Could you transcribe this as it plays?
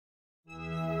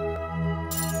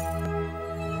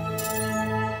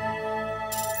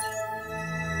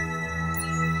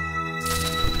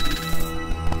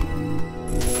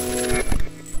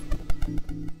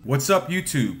What's up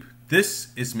YouTube?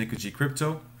 This is Mikuji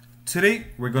Crypto. Today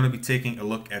we're going to be taking a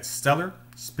look at Stellar,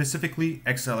 specifically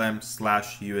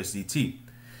XLM/USDT,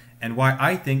 and why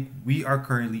I think we are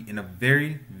currently in a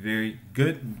very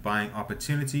good buying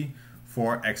opportunity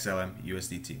for XLM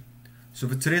USDT. So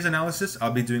for today's analysis,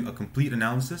 I'll be doing a complete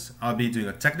analysis. I'll be doing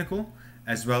a technical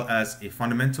as well as a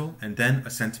fundamental and then a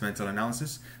sentimental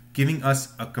analysis, giving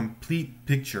us a complete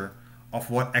picture of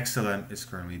what XLM is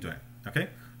currently doing. Okay,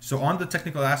 so on the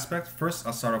technical aspect, first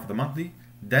I'll start off with the monthly,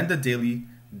 then the daily,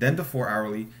 then the 4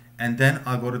 hourly, and then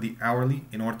I'll go to the hourly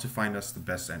in order to find us the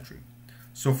best entry.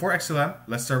 So for XLM,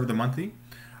 let's start with the monthly.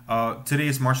 Today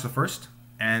is March the 1st,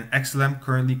 and XLM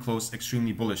currently closed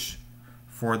extremely bullish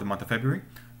for the month of February.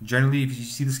 Generally, if you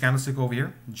see this candlestick over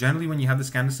here, generally when you have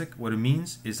this candlestick, what it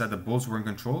means is that the bulls were in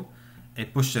control,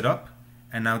 it pushed it up,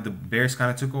 and now the bears kind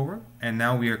of took over, and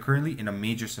now we are currently in a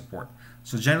major support.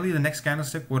 So generally the next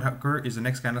candlestick would occur is the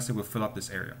next candlestick will fill up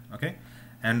this area, okay?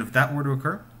 And if that were to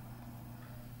occur,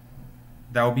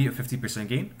 that will be a 50%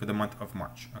 gain for the month of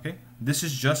March, okay? This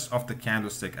is just off the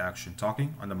candlestick action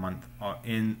talking on the month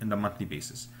in the monthly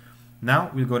basis.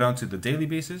 Now we'll go down to the daily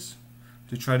basis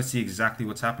to try to see exactly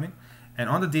what's happening. And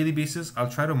on the daily basis, I'll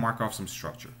try to mark off some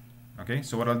structure, okay?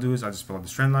 So what I'll do is I'll just pull up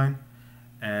this trend line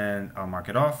and I'll mark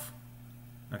it off.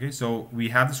 Okay, so we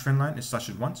have this trend line. It's touched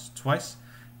it once, twice,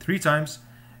 3 times,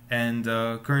 and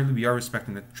currently we are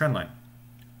respecting the trend line.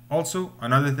 Also,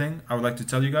 another thing I would like to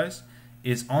tell you guys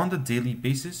is on the daily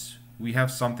basis, we have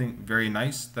something very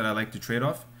nice that I like to trade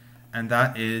off, and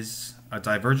that is a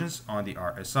divergence on the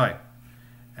RSI.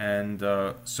 And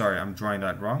sorry, I'm drawing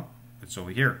that wrong. It's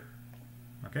over here.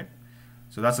 Okay,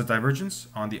 so that's a divergence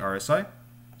on the RSI.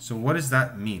 So what does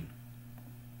that mean?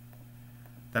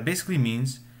 That basically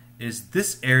means is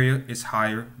this area is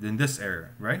higher than this area,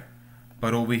 right?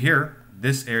 But over here,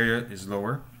 this area is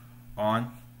lower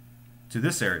on to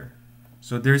this area.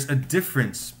 So there's a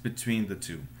difference between the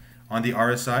two. On the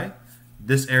RSI,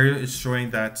 this area is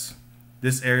showing that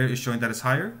it's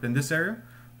higher than this area,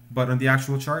 but on the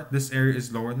actual chart, this area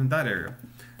is lower than that area.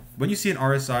 When you see an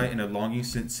RSI in a longing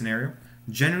scenario,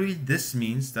 generally this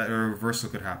means that a reversal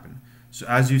could happen. So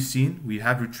as you've seen, we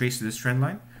have retraced this trend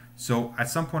line. So at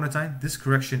some point in time, this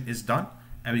correction is done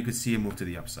and we could see a move to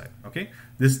the upside. Okay,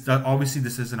 obviously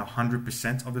this isn't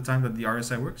 100% of the time that the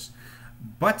RSI works,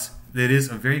 but it is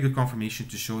a very good confirmation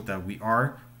to show that we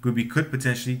could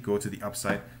potentially go to the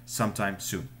upside sometime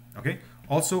soon. Okay,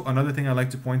 also another thing I like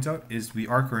to point out is we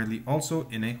are currently also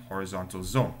in a horizontal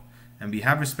zone and we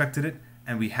have respected it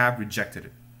and we have rejected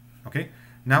it. Okay,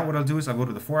 now what I'll do is I'll go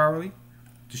to the 4 hourly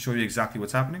to show you exactly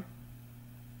what's happening.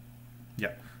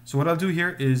 Yeah. So what I'll do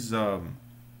here is I'm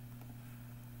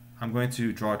going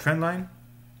to draw a trend line.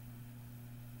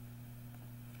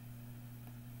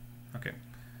 Okay,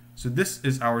 so this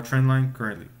is our trend line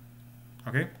currently.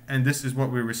 Okay, and this is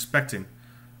what we're respecting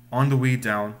on the way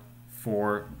down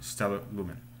for Stellar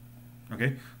Lumen.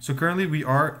 Okay, so currently we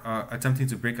are attempting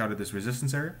to break out of this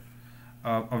resistance area.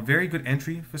 A very good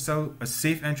entry for Stellar, a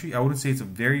safe entry. I wouldn't say it's a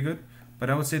very good, but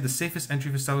I would say the safest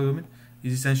entry for Stellar Lumen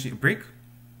is essentially a break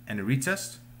and a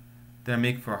retest, then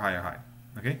make for a higher high,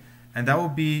 okay? And that will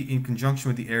be in conjunction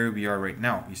with the area we are right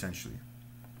now, essentially,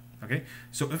 okay?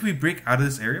 So if we break out of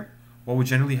this area, what would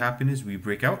generally happen is we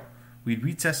break out, we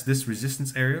retest this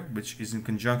resistance area, which is in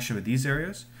conjunction with these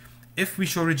areas. If we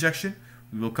show rejection,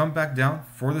 we will come back down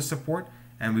for the support,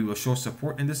 and we will show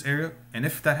support in this area. And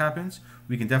if that happens,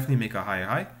 we can definitely make a higher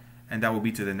high, and that will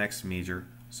be to the next major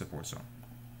support zone.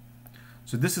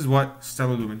 So this is what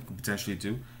Stellar Lumen could potentially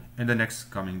do in the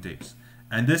next coming days.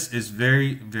 And this is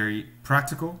very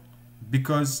practical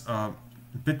because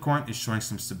Bitcoin is showing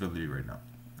some stability right now.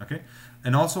 Okay,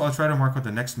 and also I'll try to mark out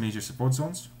the next major support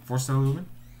zones for Stellar Lumen.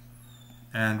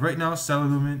 And right now Stellar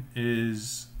Lumen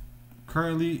is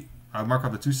currently, I'll mark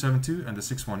out the 272 and the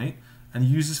 618 and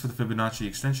use this for the Fibonacci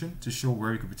extension to show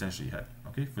where we could potentially head,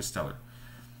 okay, for Stellar.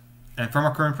 And from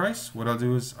our current price, what I'll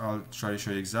do is I'll try to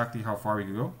show you exactly how far we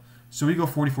could go. So we go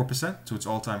 44% to its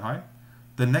all-time high.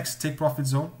 The next take profit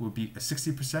zone will be a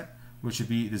 60%, which would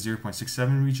be the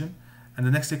 0.67 region. And the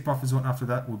next take profit zone after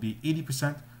that will be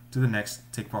 80% to the next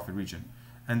take profit region.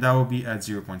 And that will be at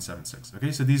 0.76.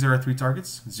 Okay, so these are our 3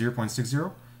 targets,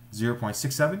 0.60,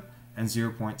 0.67, and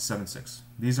 0.76.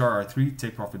 These are our 3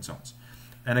 take profit zones.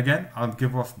 And again, I'll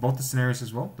give off both the scenarios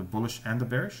as well, the bullish and the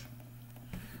bearish.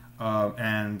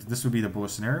 And this would be the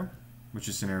bullish scenario, which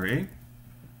is scenario A.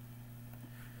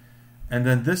 And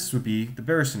then this would be the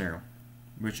bearish scenario,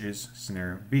 which is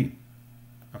scenario B.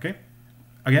 Okay,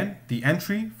 again, the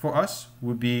entry for us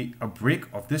would be a break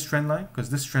of this trend line because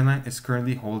this trend line is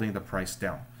currently holding the price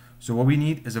down. So what we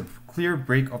need is a clear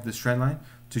break of this trend line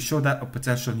to show that a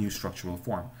potential new structure will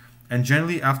form. And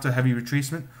generally, after heavy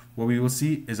retracement, what we will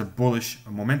see is a bullish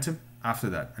momentum after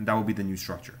that, and that will be the new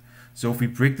structure. So if we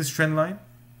break this trend line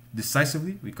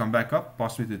decisively, we come back up,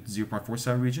 possibly to the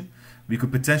 0.47 region. We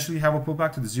could potentially have a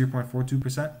pullback to the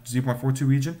 0.42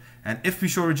 region, and if we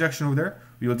show rejection over there,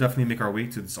 we will definitely make our way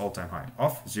to this all-time high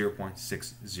of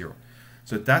 0.60.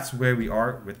 So that's where we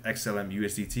are with XLM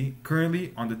USDT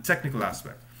currently on the technical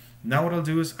aspect. Now what I'll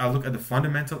do is I'll look at the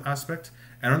fundamental aspect,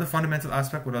 and on the fundamental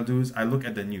aspect, what I'll do is I look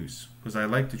at the news, because I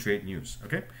like to trade news,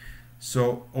 okay?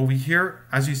 So over here,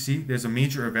 as you see, there's a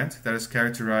major event that is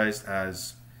characterized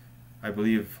as, I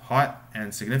believe, hot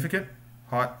and significant,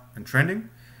 hot and trending.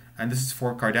 And this is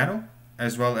for Cardano,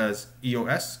 as well as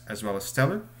EOS, as well as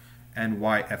Stellar, and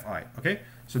YFI, okay?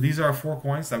 So these are 4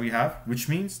 coins that we have, which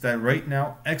means that right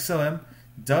now, XLM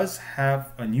does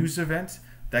have a news event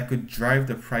that could drive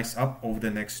the price up over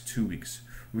the next 2 weeks,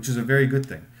 which is a very good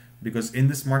thing, because in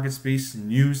this market space,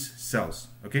 news sells,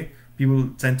 okay?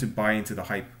 People tend to buy into the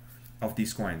hype of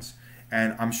these coins,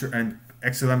 and I'm sure, and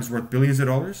XLM is worth billions of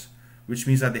dollars, which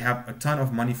means that they have a ton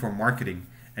of money for marketing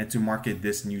and to market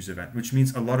this news event, which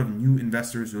means a lot of new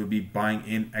investors will be buying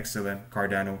in XLM,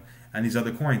 Cardano, and these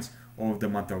other coins over the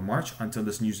month of March until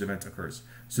this news event occurs.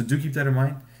 So do keep that in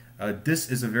mind.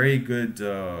 This is a very good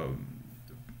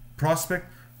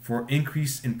prospect for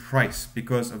increase in price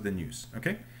because of the news,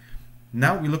 okay?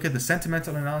 Now we look at the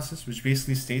sentimental analysis, which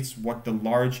basically states what the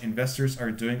large investors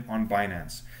are doing on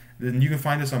Binance. Then you can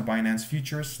find this on Binance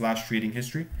Futures / trading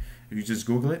history if you just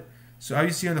Google it. So as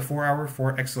you see on the 4 hour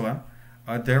for XLM,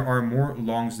 there are more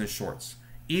longs than shorts.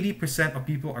 80% of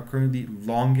people are currently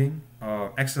longing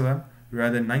XLM,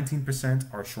 rather than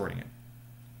 19% are shorting it.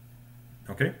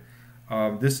 Okay,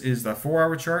 this is the 4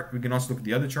 hour chart. We can also look at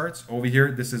the other charts. Over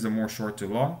here, this is a more short to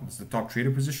long. This is the top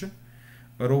trader position.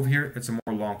 But over here, it's a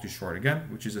more long to short again,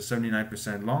 which is a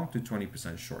 79% long to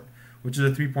 20% short, which is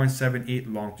a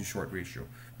 3.78 long to short ratio,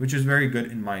 which is very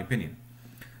good in my opinion.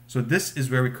 So this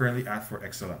is where we're currently at for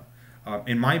XLM.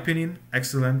 In my opinion,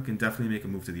 XLM can definitely make a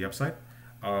move to the upside.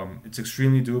 It's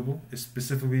extremely doable,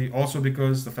 specifically also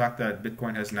because the fact that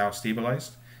Bitcoin has now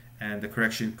stabilized and the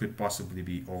correction could possibly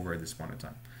be over at this point in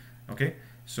time. Okay,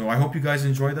 so I hope you guys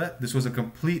enjoyed that. This was a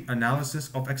complete analysis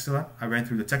of XLM. I ran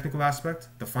through the technical aspect,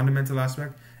 the fundamental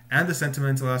aspect, and the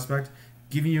sentimental aspect,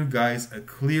 giving you guys a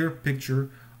clear picture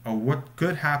of what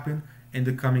could happen in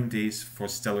the coming days for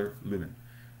Stellar Lumen.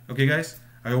 Okay guys,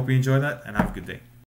 I hope you enjoyed that and have a good day.